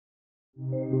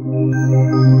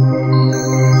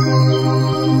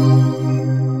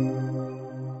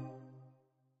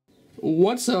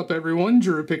What's up everyone,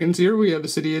 Drew Pickens here. We have a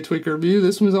Cydia tweak review.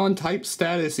 This one's on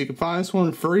TypeStatus. You can find this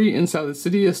one free inside the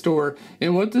Cydia store.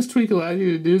 And what this tweak allows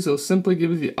you to do is it'll simply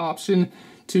give you the option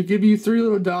to give you 3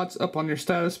 little dots up on your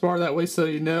status bar. That way so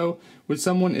you know when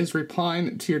someone is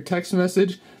replying to your text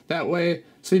message. That way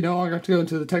so you no longer have to go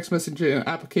into the text message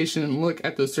application and look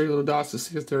at those 3 little dots to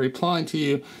see if they're replying to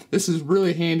you. This is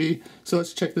really handy, so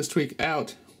let's check this tweak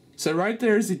out. So right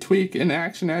there is the tweak in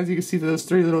action. As you can see, those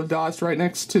 3 little dots right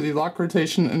next to the lock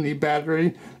rotation and the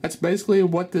battery. That's basically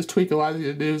what this tweak allows you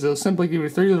to do. Is it'll simply give you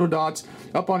 3 little dots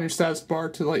up on your status bar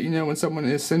to let you know when someone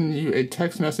is sending you a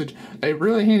text message. A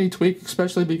really handy tweak,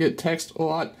 especially if you get text a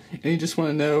lot and you just want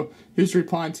to know who's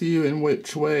replying to you in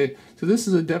which way. So this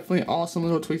is a definitely awesome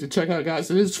little tweak to check out,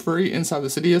 guys. It is free inside the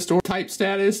Cydia store.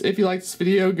 TypeStatus. If you like this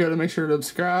video, go to make sure to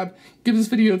subscribe. Give this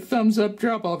video a thumbs up.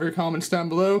 Drop all of your comments down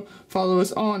below. Follow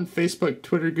us on Facebook,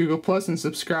 Twitter, Google+, and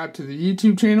subscribe to the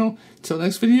YouTube channel. Until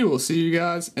next video, we'll see you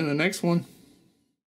guys in the next one.